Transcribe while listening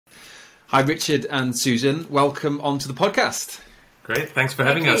Hi, Richard and Susan. Welcome onto the podcast. Great. Thanks for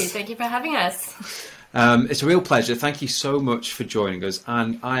having us. Thank you for having us. It's a real pleasure. Thank you so much for joining us.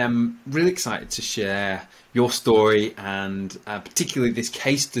 And I am really excited to share your story and particularly this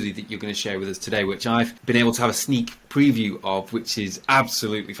case study that you're going to share with us today, which I've been able to have a sneak preview of, which is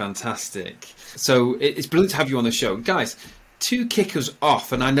absolutely fantastic. So it's brilliant to have you on the show. Guys, to kick us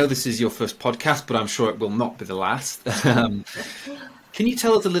off, and I know this is your first podcast, but I'm sure it will not be the last. Can you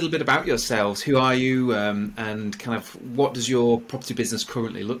tell us a little bit about yourselves? Who are you, and kind of what does your property business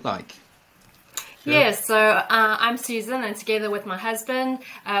currently look like? Yes, so I'm Susan, and together with my husband,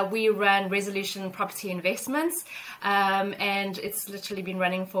 we run Resolution Property Investments, and it's literally been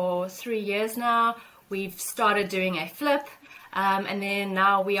running for 3 years now. We've started doing a flip, and then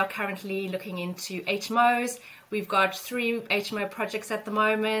now we are currently looking into HMOs. We've got 3 HMO projects at the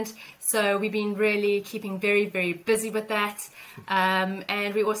moment, so we've been really keeping very, very busy with that.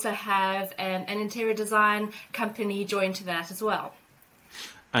 And we also have an interior design company joined to that as well.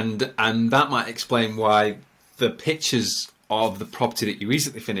 And that might explain why the pictures of the property that you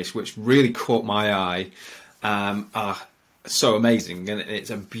recently finished, which really caught my eye, are so amazing. And it's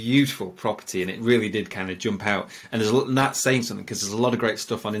a beautiful property, and it really did kind of jump out. And that's saying something, because there's a lot of great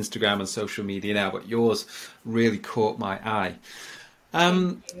stuff on Instagram and social media now, but yours really caught my eye.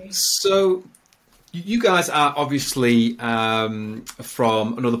 So you guys are obviously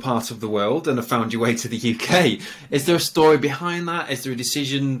from another part of the world and have found your way to the UK. Is there a story behind that? Is there a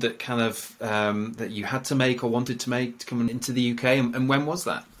decision that kind of that you had to make or wanted to make to come into the UK? And when was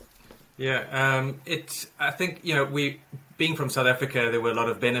that? Yeah, I think, being from South Africa, there were a lot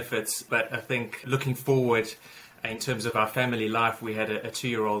of benefits, but I think looking forward in terms of our family life, we had a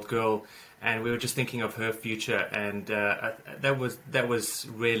 2-year-old girl, and we were just thinking of her future, and that was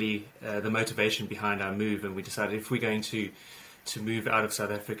really the motivation behind our move. And we decided if we're going to move out of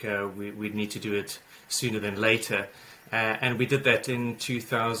South Africa, we'd need to do it sooner than later. And we did that in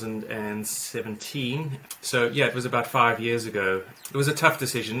 2017. So yeah, it was about 5 years ago. It was a tough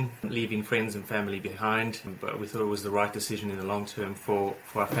decision, leaving friends and family behind, but we thought it was the right decision in the long term for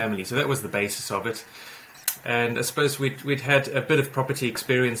our family. So that was the basis of it. And I suppose we'd had a bit of property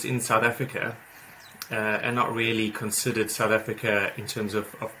experience in South Africa, and not really considered South Africa in terms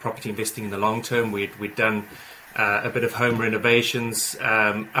of property investing in the long term. We'd done a bit of home renovations,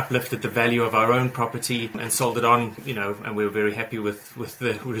 uplifted the value of our own property and sold it on, and we were very happy with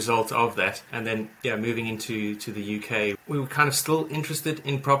the result of that. And then, moving into the UK, we were kind of still interested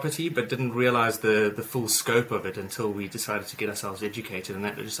in property, but didn't realize the full scope of it until we decided to get ourselves educated, and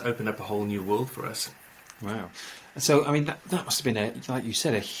that just opened up a whole new world for us. Wow. So, I mean, that must have been, like you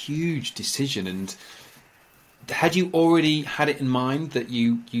said, a huge decision. And had you already had it in mind that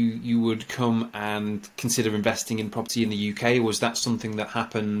you would come and consider investing in property in the UK, or was that something that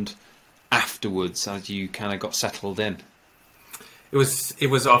happened afterwards as you kind of got settled in? It was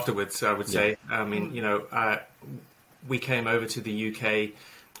afterwards, I would say. I mean, we came over to the UK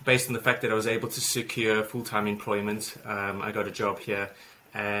based on the fact that I was able to secure full-time employment. I got a job here,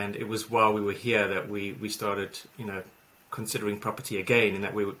 and it was while we were here that we started, considering property again, in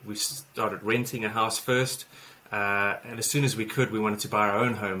that we started renting a house first. And as soon as we could, we wanted to buy our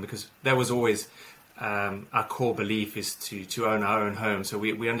own home, because that was always our core belief, is to own our own home. So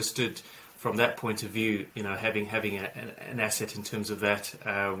we understood from that point of view, having an asset in terms of that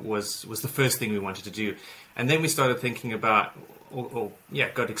was the first thing we wanted to do. And then we started thinking about,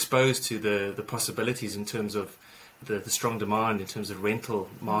 got exposed to the possibilities in terms of the strong demand in terms of rental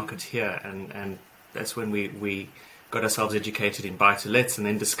market here, and that's when we got ourselves educated in buy-to-lets, and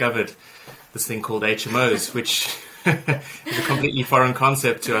then discovered this thing called HMOs, which is a completely foreign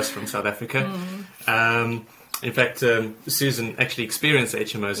concept to us from South Africa. In fact, Susan actually experienced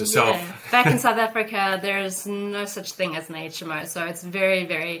HMOs herself. Yeah. Back in South Africa, there is no such thing as an HMO, so it's very,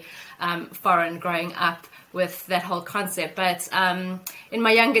 very foreign growing up with that whole concept. But in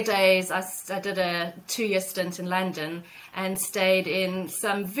my younger days, I did a 2-year stint in London and stayed in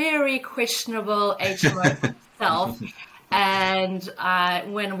some very questionable HMO myself. And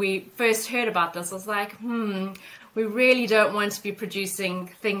when we first heard about this, I was like, we really don't want to be producing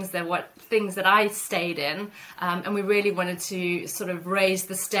things that I stayed in, and we really wanted to sort of raise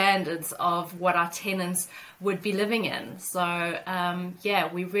the standards of what our tenants would be living in. So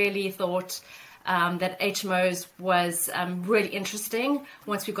we really thought that HMOs was really interesting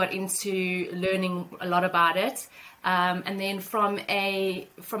once we got into learning a lot about it. And then from a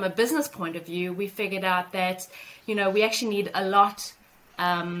business point of view, we figured out that, we actually need a lot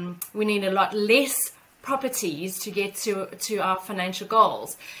less properties to get to our financial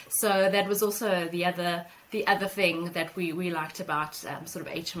goals. So that was also the other thing that we liked about sort of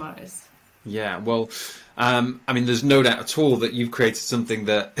HMOs. Yeah, well, I mean, there's no doubt at all that you've created something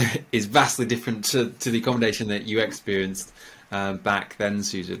that is vastly different to the accommodation that you experienced back then,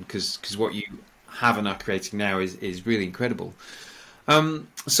 Susan, because what you have and are creating now is really incredible.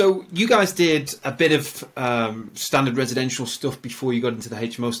 So you guys did a bit of standard residential stuff before you got into the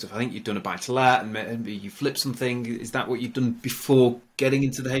HMO stuff. I think you'd done a buy-to-let and maybe you flipped something. Is that what you'd done before getting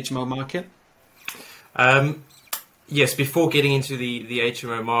into the HMO market? Yes, before getting into the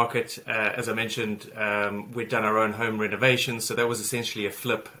HMO market, as I mentioned, we'd done our own home renovations. So that was essentially a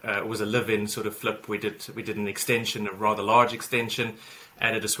flip. It was a live-in sort of flip. We did an extension, a rather large extension,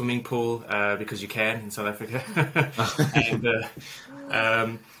 added a swimming pool because you can in South Africa.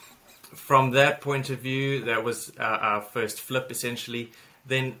 And from that point of view, that was our first flip essentially.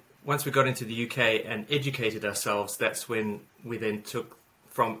 Then once we got into the UK and educated ourselves, that's when we then took,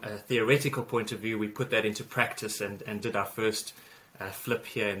 from a theoretical point of view, we put that into practice and did our first flip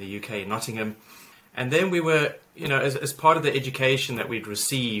here in the UK, in Nottingham. And then we were, as part of the education that we'd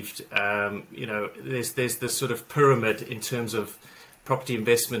received, there's this sort of pyramid in terms of property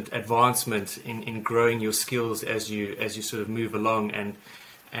investment advancement in growing your skills as you sort of move along,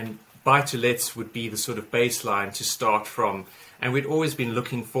 and buy-to-lets would be the sort of baseline to start from. And we'd always been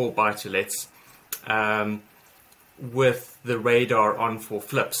looking for buy-to-lets with the radar on for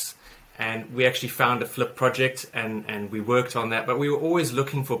flips, and we actually found a flip project and we worked on that, but we were always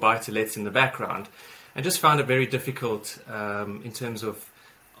looking for buy-to-lets in the background and just found it very difficult in terms of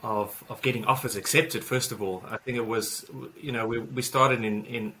getting offers accepted. First of all, I think it was, we started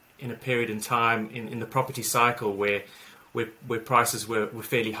in a period in time in the property cycle where prices were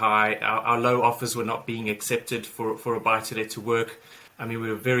fairly high. Our low offers were not being accepted for a buy-to-let to work. I mean, we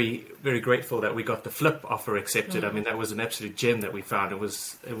were very, very grateful that we got the flip offer accepted. I mean, that was an absolute gem that we found. It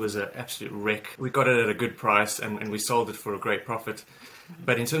was an absolute wreck. We got it at a good price and we sold it for a great profit.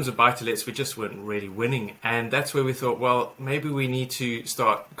 But in terms of buy-to-lets, we just weren't really winning. And that's where we thought, well, maybe we need to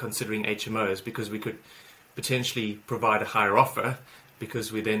start considering HMOs, because we could potentially provide a higher offer,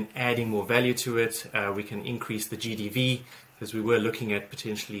 because we're then adding more value to it. We can increase the GDV, because we were looking at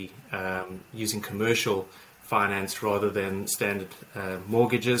potentially using commercial finance rather than standard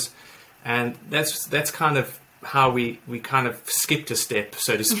mortgages. And that's kind of how we kind of skipped a step,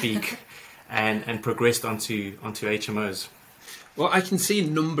 so to speak, and progressed onto HMOs. Well, I can see a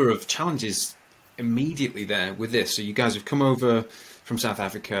number of challenges immediately there with this. So you guys have come over from South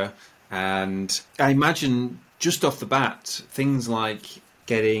Africa, and I imagine just off the bat, things like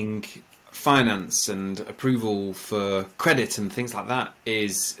getting finance and approval for credit and things like that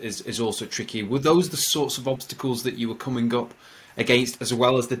is also tricky. Were those the sorts of obstacles that you were coming up against, as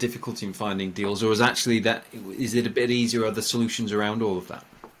well as the difficulty in finding deals, or is it a bit easier? Are the solutions around all of that?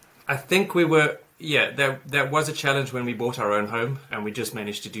 I think we were. Yeah, that was a challenge when we bought our own home, and we just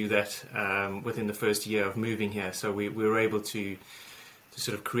managed to do that within the first year of moving here. So we were able to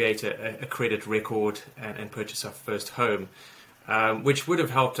sort of create a credit record and purchase our first home, which would have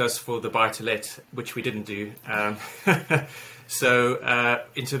helped us for the buy-to-let, which we didn't do. So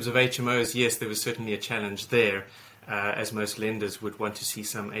in terms of HMOs, yes, there was certainly a challenge there, as most lenders would want to see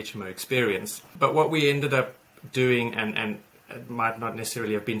some HMO experience. But what we ended up doing, and it might not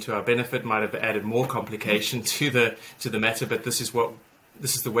necessarily have been to our benefit, might have added more complication to the matter, but this is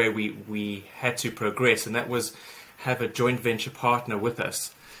the way we had to progress, and that was have a joint venture partner with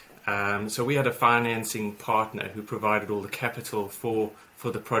us. So we had a financing partner who provided all the capital for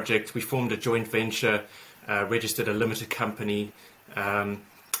the project. We formed a joint venture, registered a limited company, and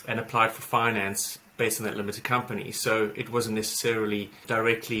applied for finance based on that limited company. So it wasn't necessarily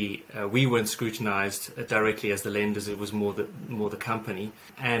directly, we weren't scrutinized directly as the lenders, it was more the company.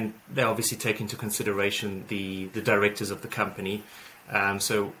 And they obviously take into consideration the directors of the company.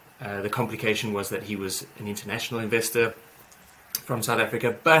 So the complication was that he was an international investor from South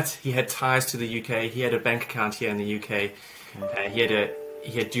Africa, but he had ties to the UK. He had a bank account here in the UK.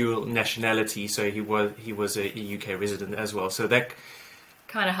 He had dual nationality, so he was a UK resident as well. So that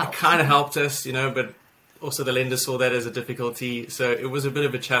kind of helped us, but also the lender saw that as a difficulty. So it was a bit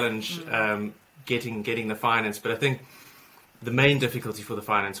of a challenge getting the finance. But I think the main difficulty for the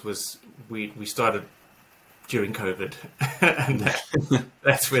finance was we started during COVID, and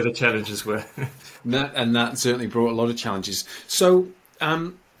that's where the challenges were. And that certainly brought a lot of challenges. So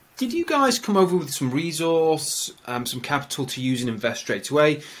did you guys come over with some resource, some capital to use and invest straight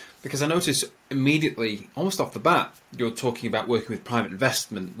away? Because I noticed immediately, almost off the bat, you're talking about working with private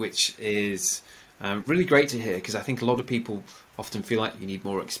investment, which is really great to hear, because I think a lot of people often feel like you need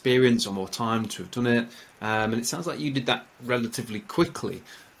more experience or more time to have done it. And it sounds like you did that relatively quickly.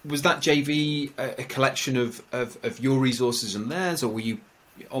 Was that JV a collection of your resources and theirs, or were you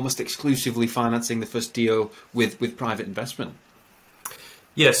almost exclusively financing the first deal with private investment.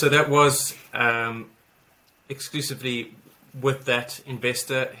 Yeah, so that was exclusively with that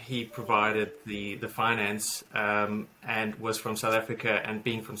investor. He provided the finance and was from South Africa, and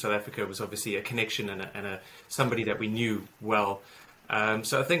being from South Africa was obviously a connection and a somebody that we knew well.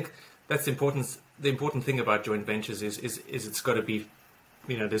 So I think that's important. The important thing about joint ventures is it's got to be,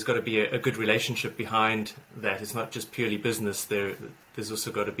 there's got to be a good relationship behind that. It's not just purely business. There's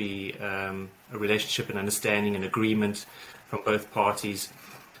also got to be a relationship and understanding and agreement from both parties.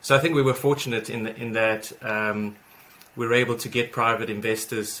 So I think we were fortunate in that we were able to get private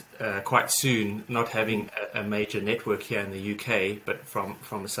investors quite soon, not having a major network here in the UK, but from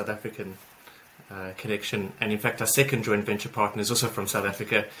a South African connection. And in fact, our second joint venture partner is also from South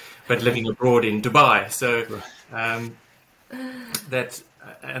Africa, but living abroad in Dubai. So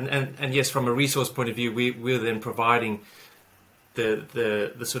and yes, from a resource point of view, we're then providing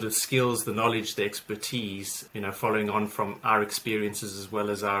the sort of skills, the knowledge, the expertise, following on from our experiences as well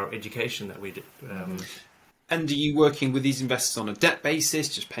as our education that we did. And are you working with these investors on a debt basis,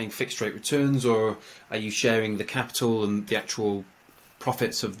 just paying fixed rate returns, or are you sharing the capital and the actual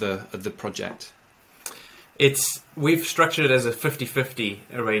profits of the project? We've structured it as a 50-50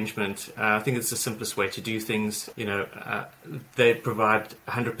 arrangement. I think it's the simplest way to do things. They provide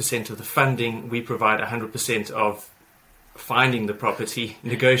 100% of the funding. We provide 100% of finding the property,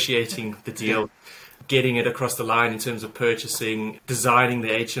 negotiating the deal, getting it across the line in terms of purchasing, designing the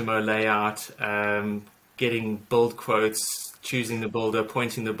HMO layout, getting build quotes, choosing the builder,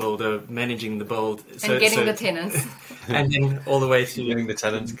 appointing the builder, managing the build, and getting the tenants, and then all the way to getting the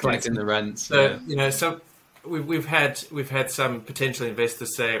tenants, collecting the rents. So so we've had some potential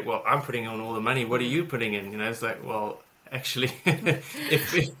investors say, "Well, I'm putting on all the money. What are you putting in?" It's like, well, actually,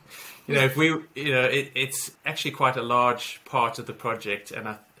 it's actually quite a large part of the project,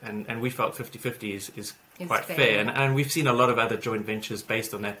 and we felt 50-50 is quite fair. And we've seen a lot of other joint ventures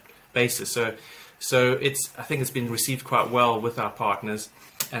based on that basis. So I think it's been received quite well with our partners,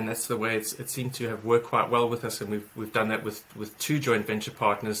 and that's the way it seemed to have worked quite well with us. And we've done that with two joint venture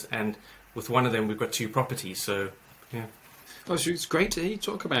partners, and with one of them we've got two properties. So yeah. Oh, so it's great to hear you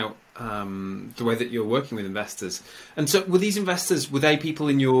talk about the way that you're working with investors. And so were these investors, were they people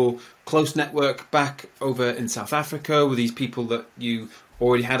in your close network back over in South Africa? Were these people that you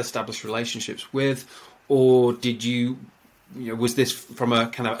already had established relationships with? Or did you, was this from a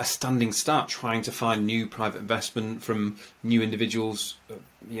kind of a standing start, trying to find new private investment from new individuals,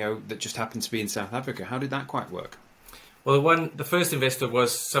 that just happened to be in South Africa? How did that quite work? Well, the first investor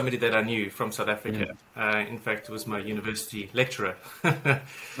was somebody that I knew from South Africa. In fact, it was my university lecturer.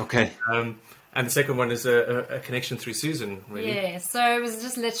 Okay. And the second one is a connection through Susan, really. Yeah, so it was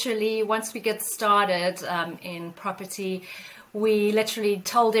just literally, once we get started in property, we literally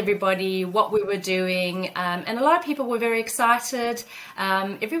told everybody what we were doing, and a lot of people were very excited.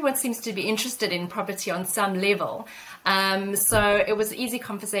 Everyone seems to be interested in property on some level. So it was an easy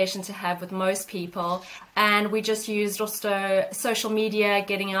conversation to have with most people, and we just used also social media,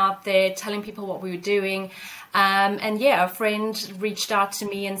 getting out there, telling people what we were doing. And yeah, a friend reached out to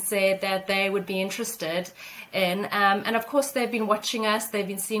me and said that they would be interested in, and of course they've been watching us, they've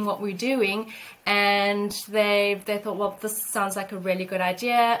been seeing what we're doing, and they thought, well, this sounds like a really good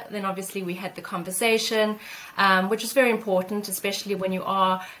idea. Then obviously we had the conversation, which is very important, especially when you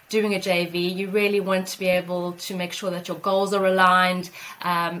are doing a JV. You really want to be able to make sure that your goals are aligned,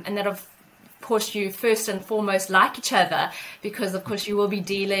 and that of course you first and foremost like each other, because of course you will be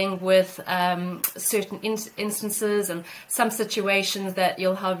dealing with certain instances and some situations that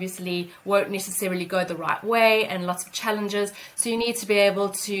you'll obviously won't necessarily go the right way, and lots of challenges. So you need to be able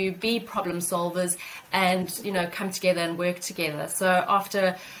to be problem solvers and come together and work together. So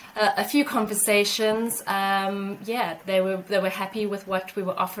after a few conversations, they were happy with what we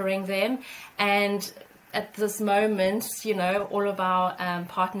were offering them, and at this moment, all of our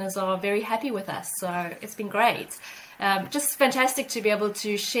partners are very happy with us. So it's been great. Just fantastic to be able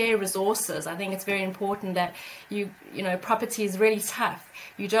to share resources. I think it's very important that property is really tough.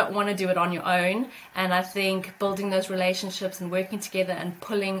 You don't want to do it on your own. And I think building those relationships and working together and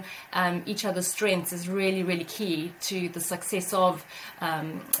pulling each other's strengths is really, really key to the success of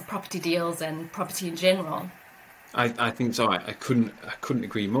property deals and property in general. I think so. I couldn't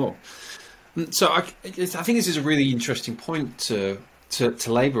agree more. So I think this is a really interesting point to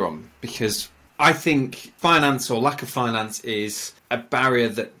labour on, because I think finance or lack of finance is a barrier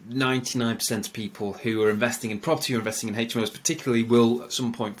that 99% of people who are investing in property or investing in HMOs particularly will at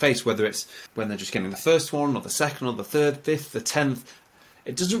some point face, whether it's when they're just getting the first one or the second or the third, fifth, the 10th.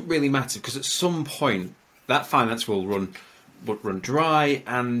 It doesn't really matter, because at some point that finance will run run dry,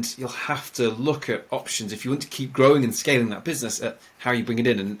 and you'll have to look at options if you want to keep growing and scaling that business at how you bring it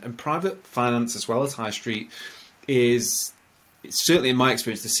in. And private finance, as well as high street, is, it's certainly in my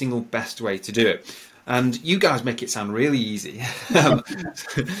experience, the single best way to do it. And you guys make it sound really easy.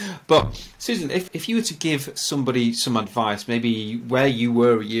 But Susan, if you were to give somebody some advice, maybe where you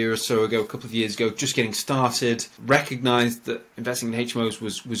were a year or so ago, a couple of years ago, just getting started, recognised that investing in HMOs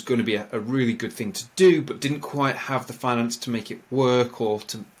was going to be a really good thing to do, but didn't quite have the finance to make it work or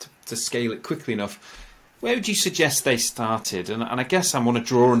to scale it quickly enough, where would you suggest they started? And I guess I want to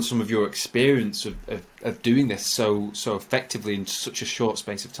draw on some of your experience of doing this so effectively in such a short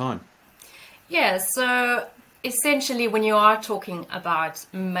space of time. Yeah, so essentially when you are talking about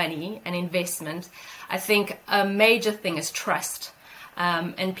money and investment, I think a major thing is trust.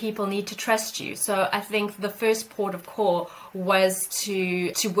 And people need to trust you. So I think the first port of call was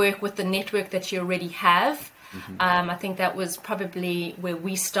to work with the network that you already have. I think that was probably where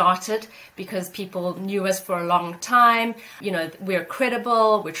we started, because people knew us for a long time. You know, we're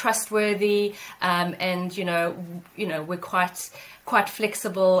credible, we're trustworthy, and we're quite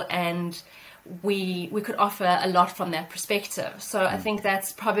flexible, and we could offer a lot from that perspective. So I think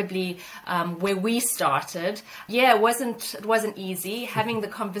that's probably where we started. Yeah, it wasn't easy. Having the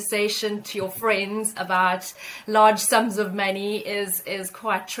conversation to your friends about large sums of money is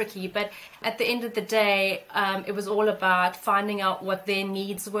quite tricky. But at the end of the day, it was all about finding out what their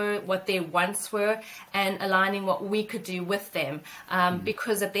needs were, what their wants were, and aligning what we could do with them.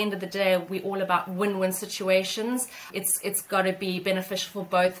 Because at the end of the day, we're all about win-win situations. It's got to be beneficial for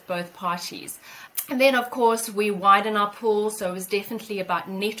both parties. And then, of course, we widen our pool. So it was definitely about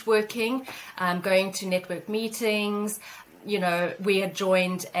networking, going to network meetings. You know, we had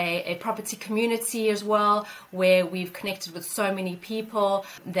joined a property community as well, where we've connected with so many people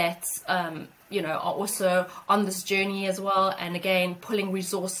that, are also on this journey as well. And again, pulling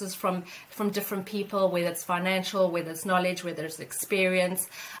resources from different people, whether it's financial, whether it's knowledge, whether it's experience.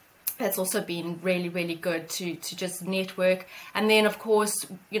 That's also been really, really good to just network. And then, of course,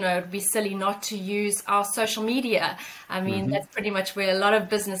 it'd be silly not to use our social media. I mean, that's pretty much where a lot of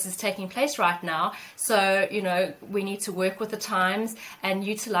business is taking place right now. So, we need to work with the times and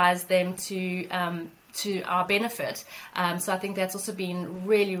utilize them to our benefit. So I think that's also been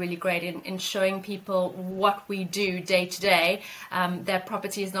really, really great in showing people what we do day to day. That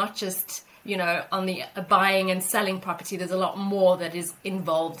property is not just on the buying and selling property. There's a lot more that is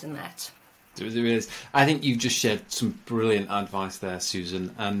involved in that. There is. I think you've just shared some brilliant advice there,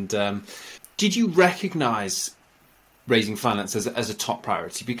 Susan. And did you recognise raising finance as a top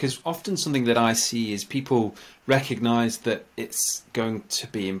priority? Because often something that I see is people recognise that it's going to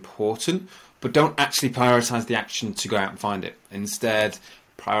be important, but don't actually prioritise the action to go out and find it. Instead,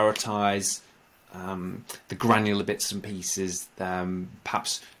 prioritise the granular bits and pieces,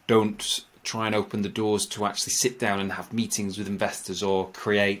 perhaps don't try and open the doors to actually sit down and have meetings with investors, or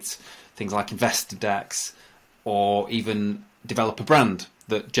create things like investor decks, or even develop a brand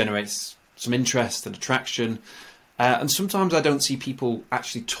that generates some interest and attraction. And sometimes I don't see people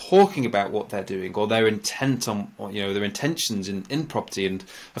actually talking about what they're doing or their intent on, their intentions in property. And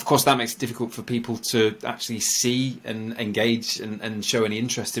of course, that makes it difficult for people to actually see and engage and show any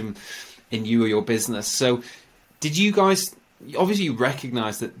interest in you or your business. So did you guys, obviously you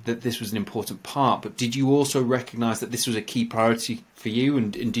recognise that this was an important part, but did you also recognise that this was a key priority for you?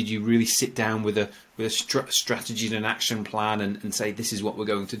 And did you really sit down with a strategy and an action plan and say, this is what we're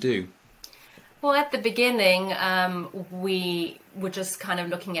going to do? Well, at the beginning, we were just kind of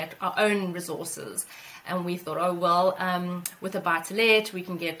looking at our own resources. And we thought, with a buy-to-let, we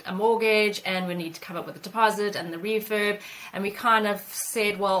can get a mortgage and we need to come up with a deposit and the refurb. And we kind of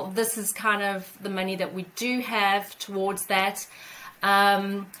said, well, this is kind of the money that we do have towards that.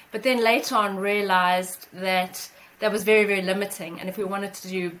 But then later on realized that was very, very limiting. And if we wanted to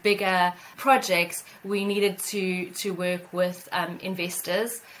do bigger projects, we needed to work with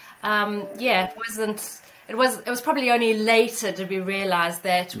investors. It was probably only later did we realize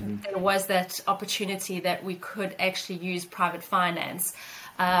that there was that opportunity that we could actually use private finance.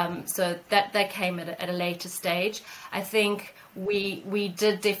 So that came at a later stage. I think we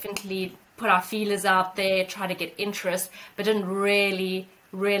did definitely put our feelers out there, try to get interest, but didn't really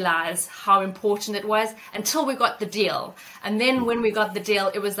realize how important it was until we got the deal. And then when we got the deal,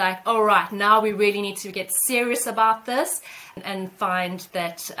 it was like, all right, now we really need to get serious about this and find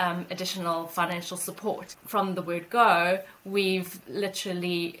that additional financial support. From the word go, we've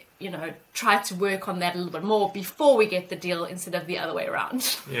literally tried to work on that a little bit more before we get the deal instead of the other way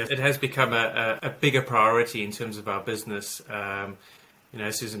around. Yeah, it has become a bigger priority in terms of our business.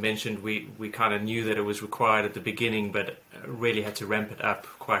 as Susan mentioned, we kind of knew that it was required at the beginning, but really had to ramp it up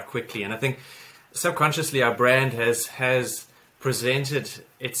quite quickly. And I think subconsciously our brand has presented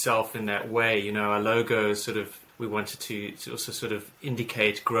itself in that way. Our logo we wanted to also sort of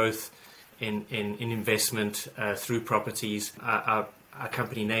indicate growth in investment through properties. Our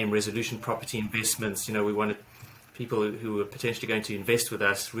company name, Resolution Property Investments, we wanted people who were potentially going to invest with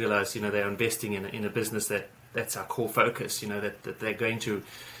us realize, they're investing in a business that's our core focus, that they're going to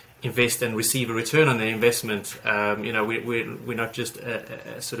invest and receive a return on their investment. We're not just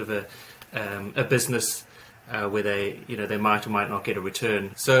a sort of a business where they might or might not get a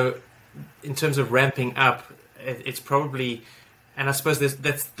return. So in terms of ramping up, it's probably, and I suppose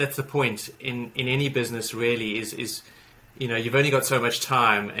that's the point in any business really is you've only got so much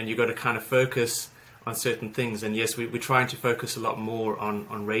time and you've got to kind of focus on certain things. And yes, we're trying to focus a lot more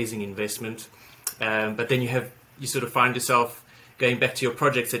on raising investment, but then you sort of find yourself going back to your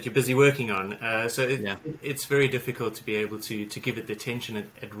projects that you're busy working on. It's very difficult to be able to give it the attention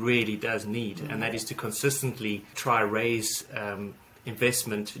it really does need, and that is to consistently try raise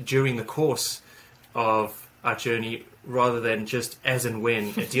investment during the course of our journey, rather than just as and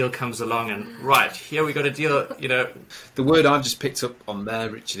when a deal comes along and right, here we got a deal. The word I've just picked up on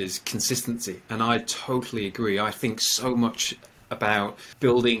there, Richard, is consistency, and I totally agree. I think so much about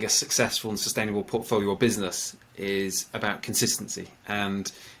building a successful and sustainable portfolio or business is about consistency.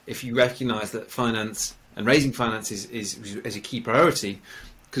 And if you recognize that finance and raising finance is a key priority,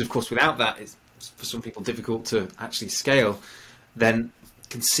 because of course without that it's for some people difficult to actually scale, then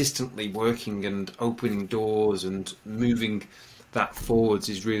consistently working and opening doors and moving that forwards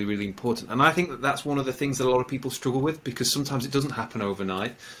is really, really important. And I think that that's one of the things that a lot of people struggle with, because sometimes it doesn't happen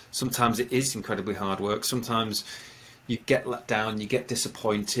overnight. Sometimes it is incredibly hard work. Sometimes you get let down, you get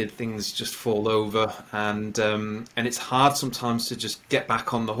disappointed, things just fall over, and it's hard sometimes to just get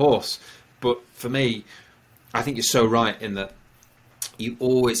back on the horse. But for me, I think you're so right in that you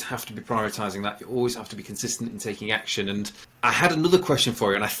always have to be prioritizing that. You always have to be consistent in taking action. And I had another question for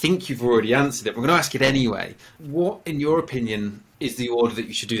you, and I think you've already answered it. We're going to ask it anyway. What, in your opinion, is the order that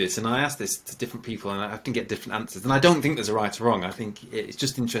you should do this? And I asked this to different people, and I can get different answers. And I don't think there's a right or wrong. I think it's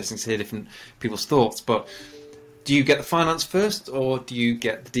just interesting to hear different people's thoughts. But do you get the finance first, or do you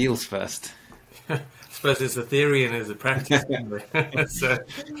get the deals first? I suppose there's a theory and there's a practice. So,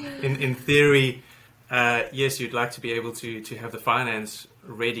 in theory, yes, you'd like to be able to have the finance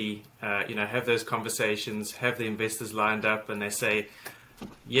ready, have those conversations, have the investors lined up, and they say,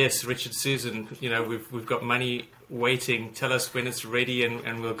 yes, Richard, Susan, we've got money waiting, tell us when it's ready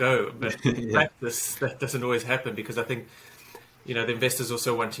and we'll go. But in practice, that doesn't always happen, because I think, the investors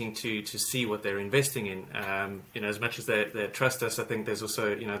also wanting to see what they're investing in. As much as they trust us, I think there's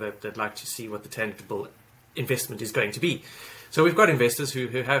also, they'd like to see what the tangible investment is going to be. So we've got investors who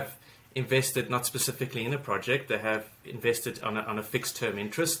have invested not specifically in a project, they have invested on a fixed term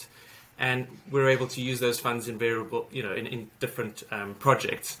interest, and we're able to use those funds in variable, in different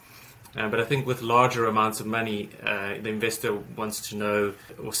projects. But I think with larger amounts of money, the investor wants to know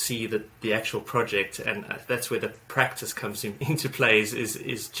or see the actual project, and that's where the practice comes into play.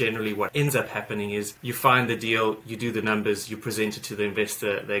 Is generally what ends up happening is you find the deal, you do the numbers, you present it to the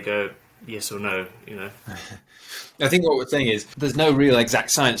investor, they go yes or no. I think what we're saying is there's no real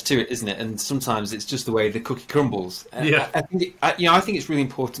exact science to it, isn't it? And sometimes it's just the way the cookie crumbles. Yeah. I think it's really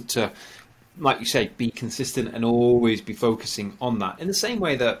important to, like you say, be consistent and always be focusing on that. In the same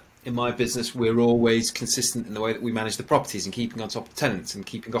way that in my business, we're always consistent in the way that we manage the properties and keeping on top of tenants and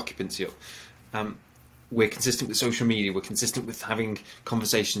keeping occupancy up. We're consistent with social media. We're consistent with having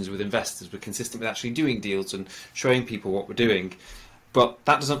conversations with investors. We're consistent with actually doing deals and showing people what we're doing. But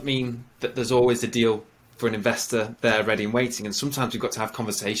that doesn't mean that there's always a deal for an investor there ready and waiting. And sometimes we've got to have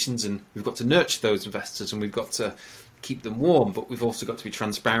conversations, and we've got to nurture those investors, and we've got to keep them warm, but we've also got to be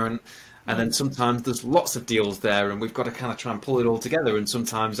transparent. And then sometimes there's lots of deals there, and we've got to kind of try and pull it all together. And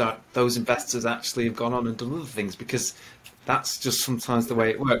sometimes those investors actually have gone on and done other things, because that's just sometimes the way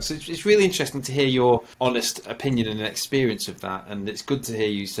it works. So it's really interesting to hear your honest opinion and experience of that. And it's good to hear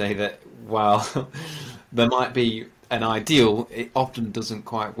you say that while there might be an ideal, it often doesn't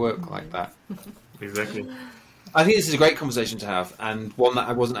quite work like that. Exactly. I think this is a great conversation to have, and one that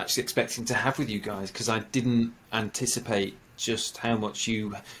I wasn't actually expecting to have with you guys, because I didn't anticipate just how much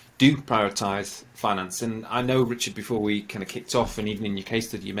you do prioritise finance. And I know, Richard, before we kind of kicked off, and even in your case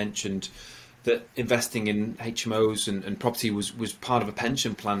study, you mentioned that investing in HMOs and property was part of a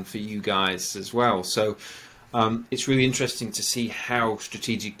pension plan for you guys as well. So it's really interesting to see how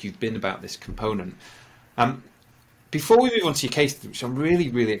strategic you've been about this component. Before we move on to your case study, which I'm really,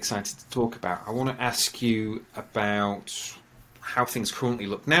 really excited to talk about, I want to ask you about how things currently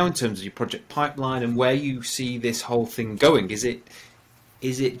look now in terms of your project pipeline and where you see this whole thing going. Is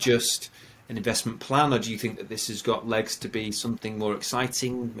it just an investment plan, or do you think that this has got legs to be something more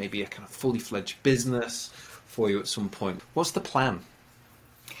exciting, maybe a kind of fully fledged business for you at some point? What's the plan?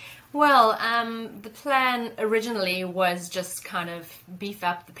 Well, the plan originally was just kind of beef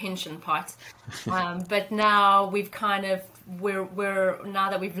up the pension part, but now we're now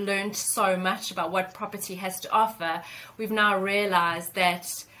that we've learned so much about what property has to offer, we've now realized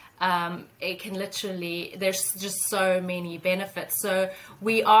that it can literally, there's just so many benefits. So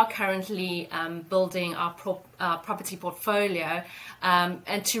we are currently building our property portfolio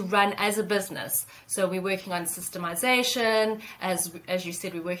and to run as a business. So we're working on systemization, as you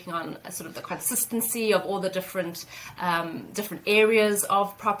said, we're working on sort of the consistency of all the different areas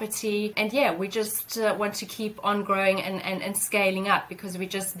of property. And yeah, we just want to keep on growing and scaling up, because we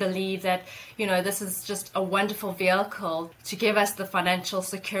just believe that, you know, this is just a wonderful vehicle to give us the financial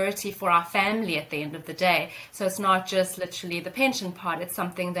security for our family at the end of the day. So it's not just literally the pension part, it's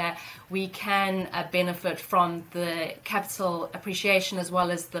something that we can benefit from the capital appreciation as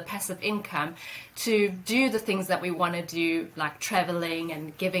well as the passive income to do the things that we want to do, like traveling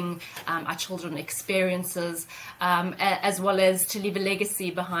and giving our children experiences, as well as to leave a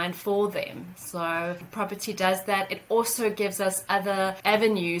legacy behind for them. So property does that. It also gives us other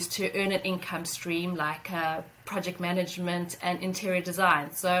avenues to earn an income stream, like project management and interior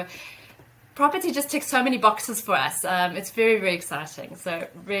design. So property just ticks so many boxes for us. It's very, very exciting. So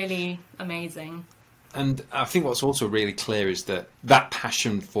really amazing. And I think what's also really clear is that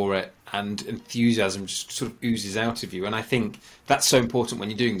passion for it and enthusiasm just sort of oozes out of you. And I think that's so important when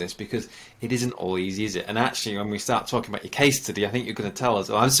you're doing this, because it isn't all easy, is it? And actually, when we start talking about your case study, I think you're going to tell us,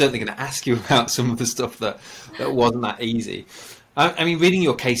 or I'm certainly going to ask you about some of the stuff that wasn't that easy. I mean, reading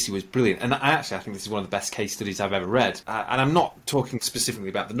your case was brilliant. And I think this is one of the best case studies I've ever read. And I'm not talking specifically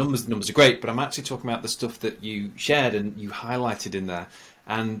about the numbers. The numbers are great, but I'm actually talking about the stuff that you shared and you highlighted in there.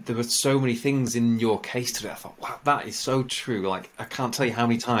 And there were so many things in your case today. I thought, wow, that is so true. Like, I can't tell you how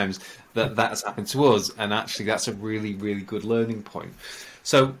many times that has happened to us. And actually, that's a really, really good learning point.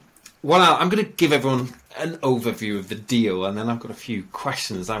 So I'm going to give everyone an overview of the deal. And then I've got a few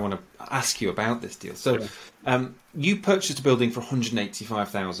questions I want to ask you about this deal. So you purchased a building for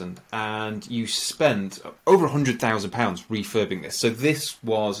 $185,000 and you spent over £100,000 refurbing this. So this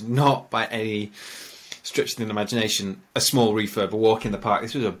was not by any stretch of the imagination a small refurb, a walk in the park.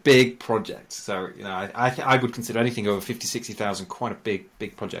 This was a big project. So, you know, I would consider anything over 50, 60,000 quite a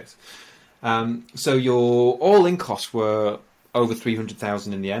big project. So your all-in costs were over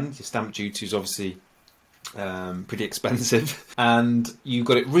 300,000 in the end. Your stamp duty is obviously pretty expensive, and you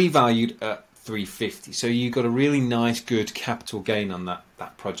got it revalued at 350. So you got a really nice, good capital gain on that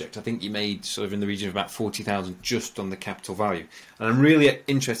project. I think you made sort of in the region of about 40,000 just on the capital value. And I'm really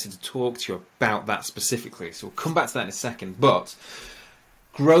interested to talk to you about that specifically. So we'll come back to that in a second. But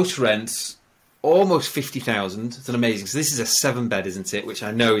gross rents, almost 50,000. It's an amazing. So this is a 7-bed, isn't it? Which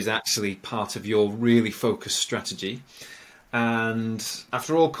I know is actually part of your really focused strategy. And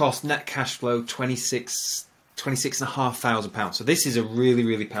after all costs, net cash flow, £26,500. So this is a really,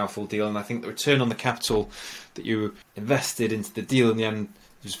 really powerful deal. And I think the return on the capital that you invested into the deal in the end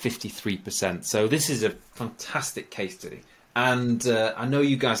was 53%. So this is a fantastic case study. And I know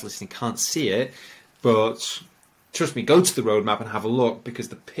you guys listening can't see it, but trust me, go to the roadmap and have a look, because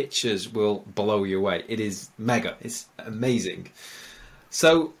the pictures will blow you away. It is mega. It's amazing.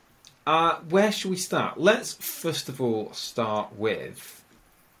 So where should we start? Let's first of all start with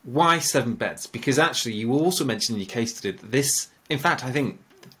why 7 beds? Because actually you also mentioned in your case study that this, in fact, I think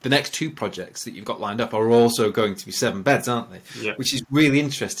the next 2 projects that you've got lined up are also going to be 7 beds, aren't they? Yeah. Which is really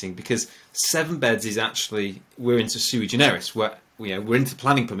interesting, because 7 beds is actually, we're into sui generis, we're into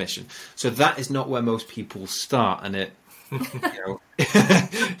planning permission. So that is not where most people start, and it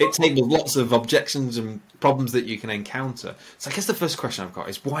it tables lots of objections and problems that you can encounter. So I guess the first question I've got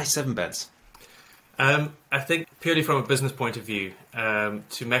is, why 7 beds? I think purely from a business point of view,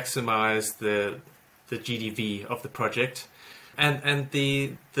 to maximize the GDV of the project and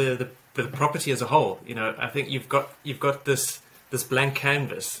the property as a whole. You know, I think you've got this blank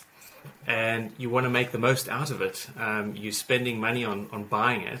canvas, and you want to make the most out of it. You're spending money on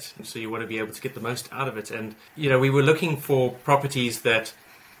buying it, so you want to be able to get the most out of it. And you know, we were looking for properties that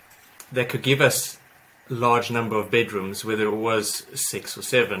could give us a large number of bedrooms, whether it was 6 or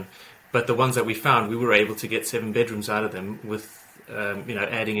 7. But the ones that we found, we were able to get 7 bedrooms out of them with,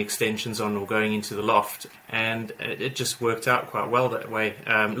 adding extensions on or going into the loft. And it just worked out quite well that way.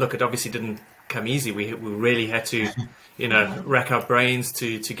 Look, it obviously didn't come easy. We really had to, rack our brains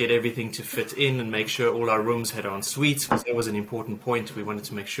to get everything to fit in and make sure all our rooms had en suites, because that was an important point. We wanted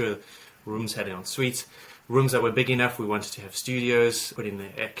to make sure rooms had en suites. Rooms that were big enough, we wanted to have studios, put in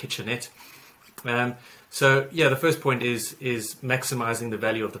a kitchenette. So yeah, the first point is maximizing the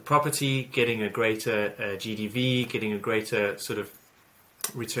value of the property, getting a greater GDV, getting a greater sort of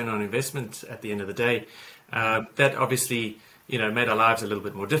return on investment at the end of the day. That obviously, made our lives a little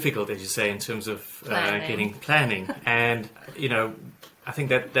bit more difficult, as you say, in terms of getting planning. And, I think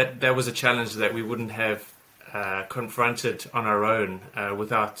that was a challenge that we wouldn't have confronted on our own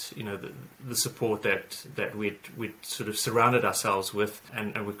without, the support that we'd sort of surrounded ourselves with,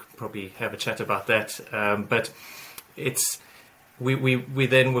 and we could probably have a chat about that. But we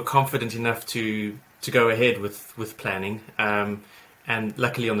then were confident enough to go ahead with planning. And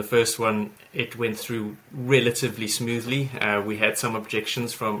luckily on the first one, it went through relatively smoothly. We had some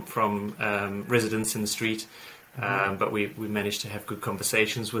objections from residents in the street, but we managed to have good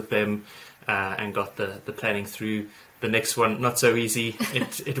conversations with them and got the planning through. The next one, not so easy.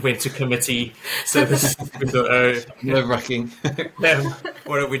 It went to committee. So we thought, nerve-wracking.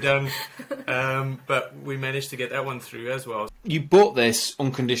 What have we done? But we managed to get that one through as well. You bought this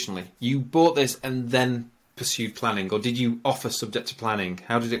unconditionally. You bought this and then pursued planning, or did you offer subject to planning?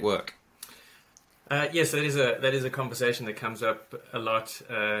 How did it work? Yes, that is a conversation that comes up a lot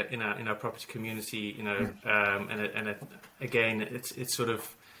in our property community. Again, it's sort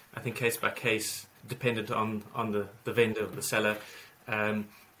of, I think, case by case, dependent on the vendor or the seller. And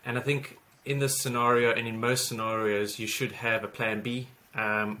I think in this scenario and in most scenarios, you should have a plan B.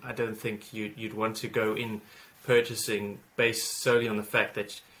 I don't think you'd want to go in purchasing based solely on the fact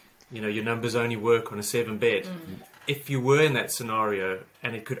that your numbers only work on a 7-bed. If you were in that scenario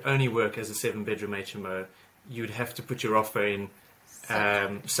and it could only work as a 7-bedroom HMO, you'd have to put your offer in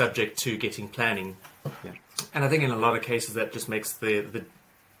subject to getting planning. Yeah. And I think in a lot of cases that just makes the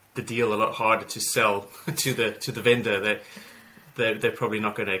deal a lot harder to sell to the vendor. That they're probably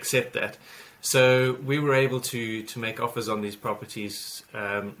not going to accept that. So we were able to make offers on these properties,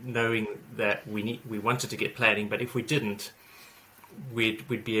 knowing that we wanted to get planning, but if we didn't,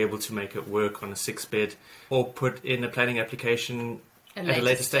 we'd be able to make it work on a 6-bed or put in a planning application at a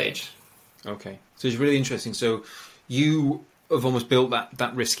later stage. Okay, so it's really interesting. So you have almost built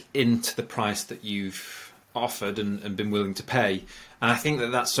that risk into the price that you've offered and been willing to pay. And I think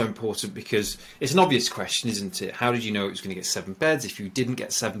that's so important, because it's an obvious question, isn't it? How did you know it was going to get 7 beds? If you didn't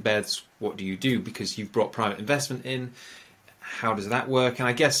get 7 beds, what do you do? Because you've brought private investment in. How does that work? And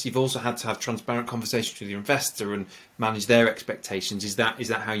I guess you've also had to have transparent conversations with your investor and manage their expectations. Is that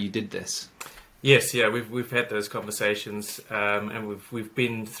how you did this? Yes, yeah, we've had those conversations, and we've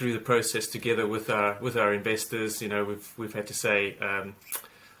been through the process together with our investors. We've had to say,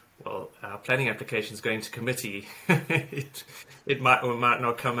 well, our planning application is going to committee. it might or might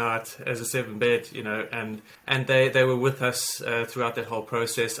not come out as a 7-bed, and they were with us throughout that whole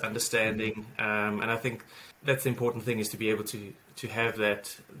process, understanding, and I think that's the important thing, is to be able to have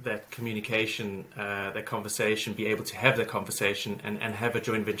that communication, that conversation, be able to have that conversation and have a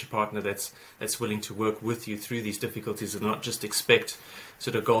joint venture partner that's willing to work with you through these difficulties and not just expect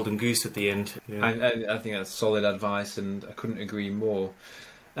sort of golden goose at the end. Yeah. I think that's solid advice, and I couldn't agree more.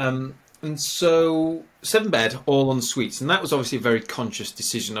 And so 7-bed, all en suites, and that was obviously a very conscious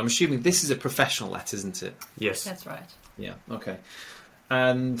decision. I'm assuming this is a professional let, isn't it? Yes, that's right. Yeah. Okay.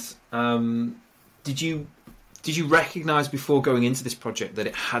 And did you recognise before going into this project that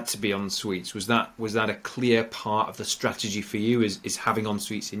it had to be en suites? Was that a clear part of the strategy for you? Is having en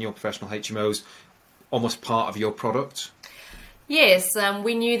suites in your professional HMOs almost part of your product? Yes,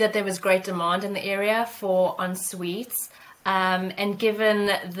 we knew that there was great demand in the area for en suites. And given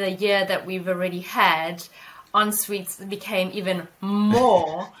the year that we've already had, en suites became even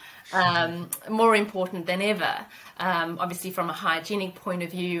more important than ever. Obviously, from a hygienic point of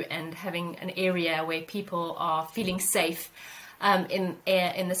view, and having an area where people are feeling safe in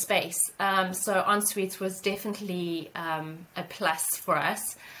the space. So en suites was definitely a plus for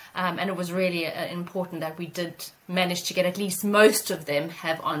us. And it was really important that we did manage to get at least most of them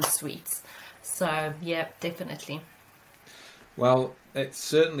have en suites. So yeah, definitely. Well, it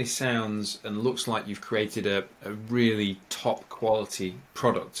certainly sounds and looks like you've created a really top quality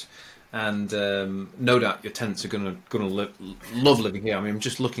product, and no doubt your tenants are going to love living here. I mean, I'm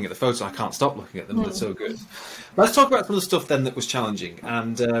just looking at the photos; I can't stop looking at them. They're so good. Let's talk about some of the stuff then that was challenging,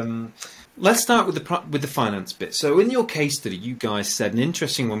 and let's start with the finance bit. So, in your case study, you guys said, and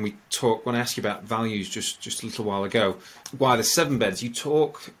interesting when I asked you about values just a little while ago, why the 7 beds, you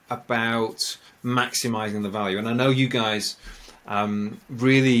talk about maximising the value, and I know you guys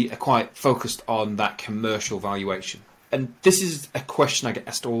really are quite focused on that commercial valuation. And this is a question I get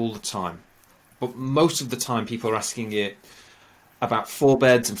asked all the time, but most of the time people are asking it about 4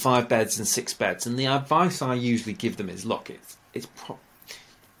 beds and 5 beds and 6 beds. And the advice I usually give them is, look,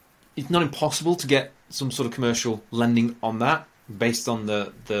 it's not impossible to get some sort of commercial lending on that based on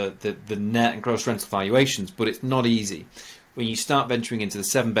the net and gross rental valuations, but it's not easy. When you start venturing into the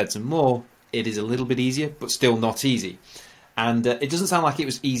 7 beds and more, it is a little bit easier, but still not easy. And it doesn't sound like it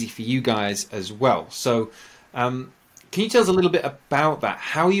was easy for you guys as well. So can you tell us a little bit about that?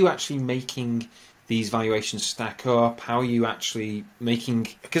 How are you actually making these valuations stack up? How are you actually making,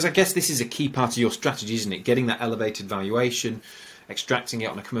 because I guess this is a key part of your strategy, isn't it? Getting that elevated valuation, extracting it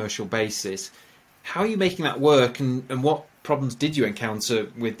on a commercial basis. How are you making that work, and what problems did you encounter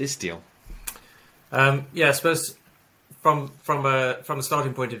with this deal? I suppose from a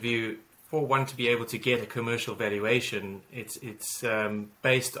starting point of view, for one to be able to get a commercial valuation, it's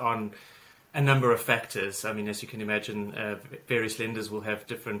based on a number of factors. I mean, as you can imagine, various lenders will have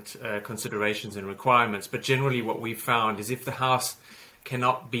different considerations and requirements, but generally what we've found is if the house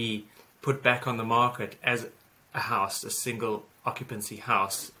cannot be put back on the market as a house, a single occupancy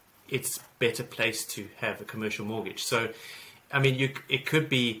house, it's better placed to have a commercial mortgage. So, I mean, it could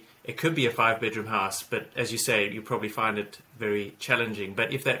be a 5-bedroom house, but as you say, you probably find it very challenging.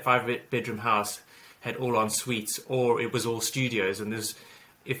 But if that 5-bedroom house had all en suites, or it was all studios, and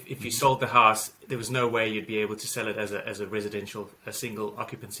if you sold the house, there was no way you'd be able to sell it as a residential, a single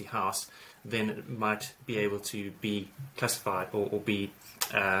occupancy house, then it might be able to be classified or be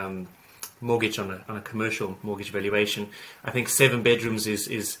mortgaged on a commercial mortgage valuation. I think 7 bedrooms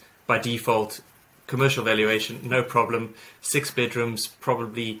is by default commercial valuation, no problem. 6 bedrooms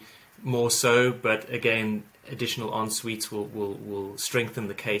probably more so, but again, additional en-suites will strengthen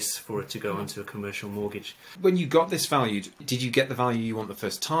the case for it to go onto a commercial mortgage. When you got this valued, did you get the value you want the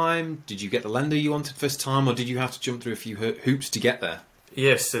first time? Did you get the lender you wanted first time, or did you have to jump through a few hoops to get there?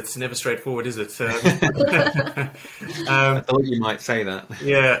 Yes, it's never straightforward, is it? I thought you might say that.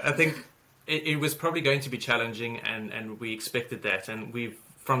 Yeah, I think it was probably going to be challenging, and we expected that, and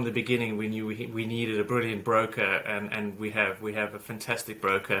from the beginning we knew we needed a brilliant broker, and we have a fantastic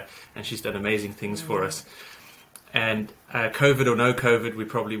broker, and she's done amazing things for us. And COVID or no COVID, we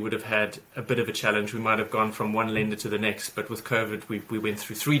probably would have had a bit of a challenge. We might have gone from one lender to the next, but with COVID, we went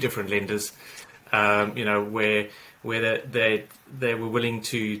through 3 different lenders, where they were willing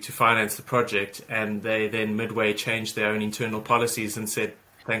to finance the project, and they then midway changed their own internal policies and said,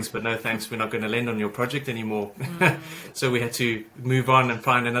 thanks, but no thanks, we're not going to lend on your project anymore. So we had to move on and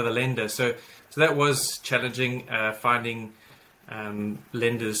find another lender. So that was challenging, finding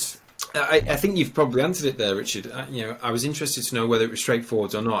lenders. I think you've probably answered it there, Richard. I was interested to know whether it was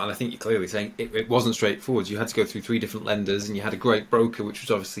straightforward or not, and I think you're clearly saying it wasn't straightforward. You had to go through 3 different lenders, and you had a great broker, which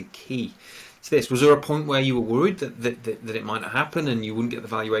was obviously key to this. Was there a point where you were worried that it might not happen and you wouldn't get the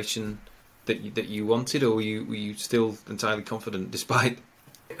valuation that you wanted, or were you still entirely confident despite?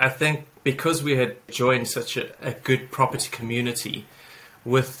 I think because we had joined such a good property community,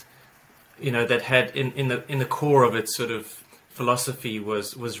 with that had in the core of its sort of philosophy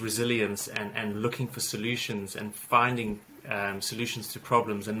was resilience and looking for solutions and finding solutions to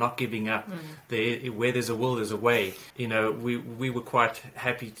problems and not giving up. Where there's a will, there's a way. We were quite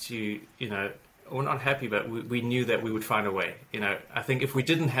happy to, or not happy, but we knew that we would find a way. I think if we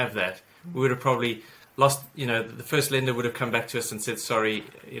didn't have that, we would have probably lost. The first lender would have come back to us and said, sorry,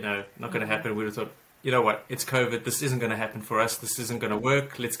 not going to happen. We would have thought, you know what, it's COVID, this isn't going to happen for us, this isn't going to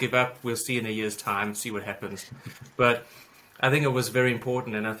work, let's give up, we'll see in a year's time, see what happens. But I think it was very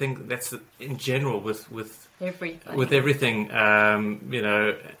important, and I think that's in general with everything,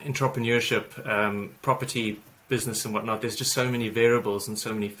 entrepreneurship, property business and whatnot. There's just so many variables and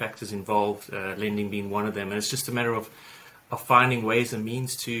so many factors involved, lending being one of them, and it's just a matter of finding ways and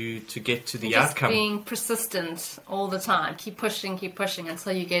means to get to the outcome. Being persistent all the time, keep pushing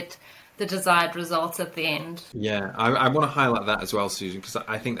until you get the desired results at the end. Yeah, I want to highlight that as well, Susan, because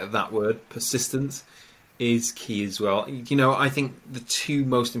I think that word persistence is key as well. I think the 2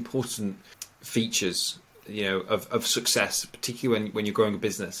 most important features, of success, particularly when you're growing a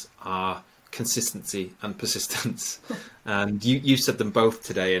business, are consistency and persistence. And you said them both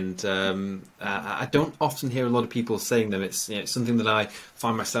today, and I don't often hear a lot of people saying them. It's something that I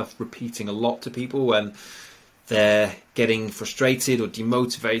find myself repeating a lot to people when they're getting frustrated or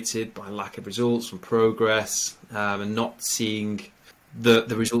demotivated by lack of results from progress, and not seeing the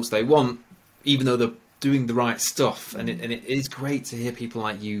results they want, even though they're doing the right stuff. And it is great to hear people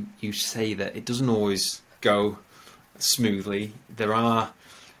like you say that it doesn't always go smoothly. There are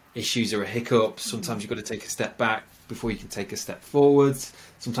issues, there are hiccups. Sometimes you've got to take a step back, before you can take a step forwards.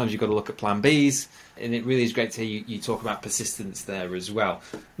 Sometimes you've got to look at plan Bs, and it really is great to hear you talk about persistence there as well.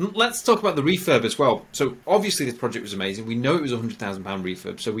 Let's talk about the refurb as well. So obviously this project was amazing. We know it was a £100,000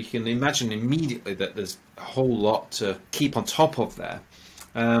 refurb, so we can imagine immediately that there's a whole lot to keep on top of there.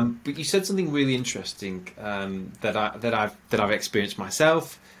 But you said something really interesting that I've experienced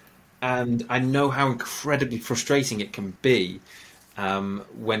myself, and I know how incredibly frustrating it can be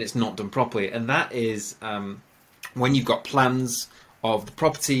when it's not done properly. And that is when you've got plans of the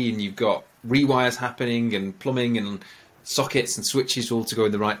property and you've got rewires happening and plumbing and sockets and switches all to go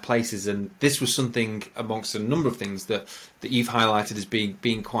in the right places. And this was something amongst a number of things that you've highlighted as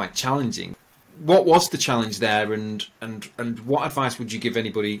being quite challenging. What was the challenge there, and what advice would you give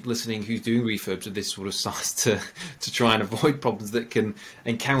anybody listening who's doing refurbs of this sort of size to try and avoid problems that can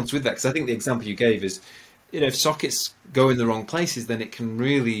encounter with that? Because I think the example you gave is, if sockets go in the wrong places, then it can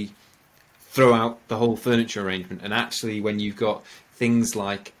really throw out the whole furniture arrangement. And actually, when you've got things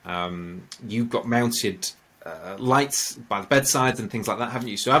like you've got mounted lights by the bedsides and things like that, haven't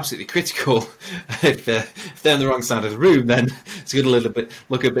you? So absolutely critical. If they're on the wrong side of the room, then it's going to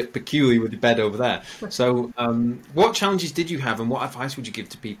look a bit peculiar with the bed over there. So what challenges did you have, and what advice would you give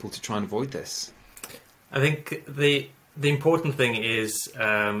to people to try and avoid this? I think the important thing is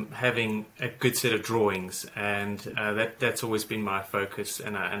having a good set of drawings, and that's always been my focus.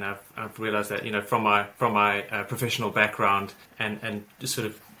 And I've realised that from my professional background and just sort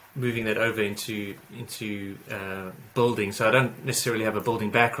of moving that over into building. So I don't necessarily have a building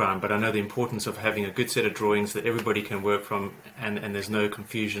background, but I know the importance of having a good set of drawings that everybody can work from, and there's no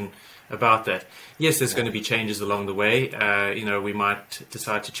confusion about that. Yes, there's going to be changes along the way. We might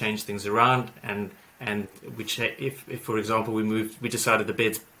decide to change things around, and if for example we decided the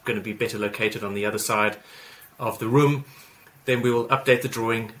bed's going to be better located on the other side of the room, then we will update the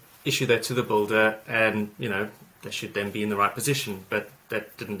drawing, issue that to the builder, and they should then be in the right position. But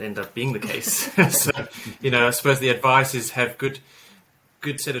that didn't end up being the case. So I suppose the advice is have good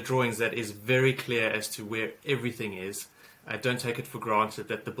set of drawings that is very clear as to where everything is. Don't take it for granted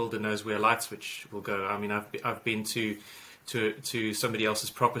that the builder knows where a light switch will go. I mean, I've been to somebody else's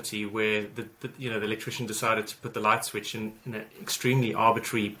property where the electrician decided to put the light switch in an extremely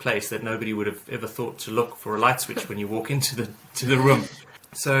arbitrary place that nobody would have ever thought to look for a light switch when you walk into the room.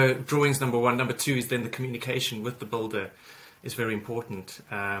 So drawings, number one. Number two is then the communication with the builder is very important,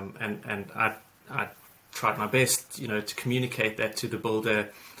 and I tried my best to communicate that to the builder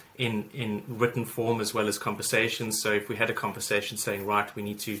in written form as well as conversations. So if we had a conversation saying, right, we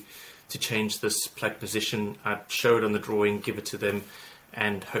need to change this plug position, I'd show it on the drawing, give it to them,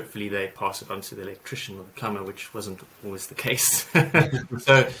 and hopefully they pass it on to the electrician or the plumber, which wasn't always the case.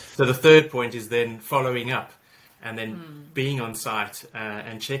 So the third point is then following up, and then being on site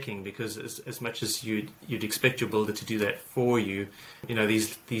and checking, because as much as you'd expect your builder to do that for you,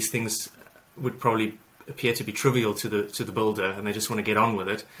 these things would probably appear to be trivial to the builder, and they just want to get on with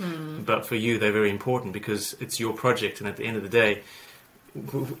it. But for you, they're very important because it's your project, and at the end of the day,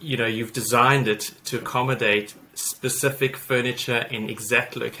 you've designed it to accommodate specific furniture in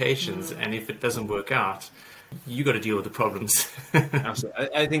exact locations, and if it doesn't work out, you got to deal with the problems. Absolutely.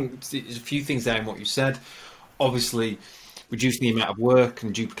 I think there's a few things there in what you said. Obviously, reducing the amount of work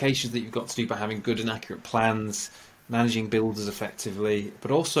and duplications that you've got to do by having good and accurate plans, managing builders effectively, but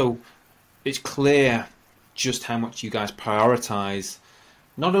also it's clear just how much you guys prioritise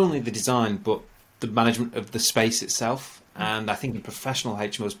not only the design but the management of the space itself. And I think in professional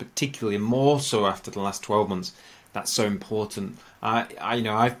HMOs, particularly, and more so after the last 12 months, that's so important.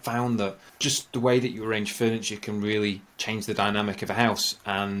 I found that just the way that you arrange furniture can really change the dynamic of a house,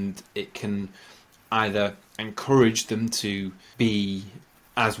 and it can either encourage them to be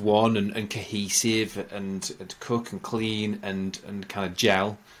as one and cohesive and cook and clean and kind of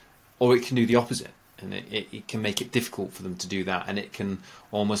gel, or it can do the opposite, and it can make it difficult for them to do that, and it can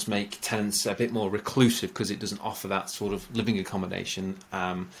almost make tenants a bit more reclusive because it doesn't offer that sort of living accommodation.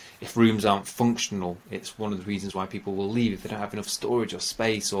 If rooms aren't functional, it's one of the reasons why people will leave, if they don't have enough storage or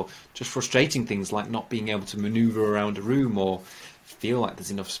space, or just frustrating things like not being able to maneuver around a room or feel like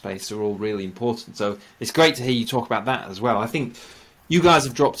there's enough space are all really important. So it's great to hear you talk about that as well. I think you guys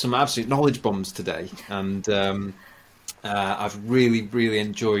have dropped some absolute knowledge bombs today, and I've really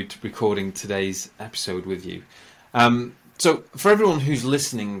enjoyed recording today's episode with you. So for everyone who's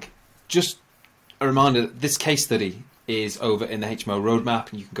listening, just a reminder that this case study is over in the HMO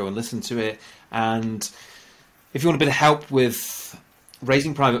roadmap, and you can go and listen to it. And if you want a bit of help with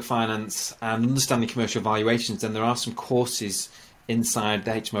raising private finance and understanding commercial valuations, then there are some courses inside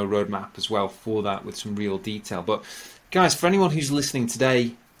the HMO roadmap as well for that, with some real detail. But guys, for anyone who's listening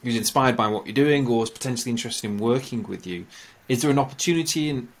today who's inspired by what you're doing or is potentially interested in working with you, is there an opportunity,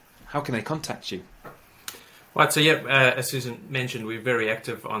 and how can they contact you? Right, so as Susan mentioned, we're very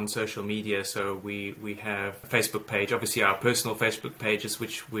active on social media. So we have a Facebook page, obviously our personal Facebook pages,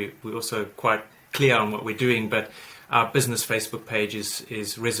 which we're also quite clear on what we're doing, but our business Facebook page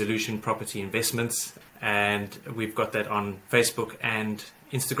is Resolution Property Investments, and we've got that on Facebook and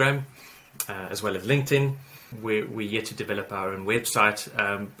Instagram, as well as LinkedIn. We're yet to develop our own website,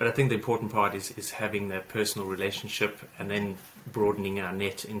 but I think the important part is having that personal relationship and then broadening our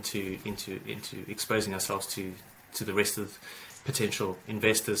net into exposing ourselves to the rest of potential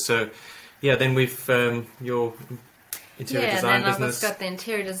investors. So, yeah, then we've your interior design business. I've got the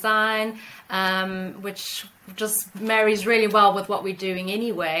interior design, which just marries really well with what we're doing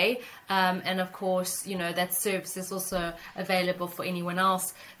anyway. And of course, that service is also available for anyone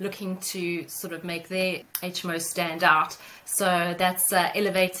else looking to sort of make their HMO stand out. So that's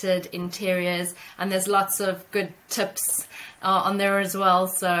elevated interiors, and there's lots of good tips on there as well.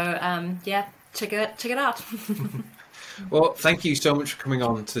 So check it out. Well, thank you so much for coming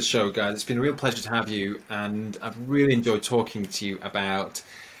on to the show, guys. It's been a real pleasure to have you, and I've really enjoyed talking to you about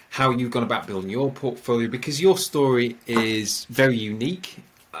how you've gone about building your portfolio, because your story is very unique.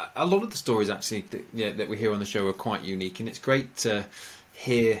 A lot of the stories actually that we hear on the show are quite unique, and it's great to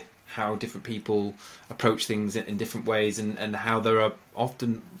hear how different people approach things in different ways, and how there are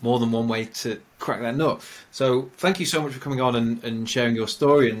often more than one way to crack that nut. So thank you so much for coming on and sharing your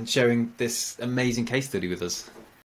story and sharing this amazing case study with us.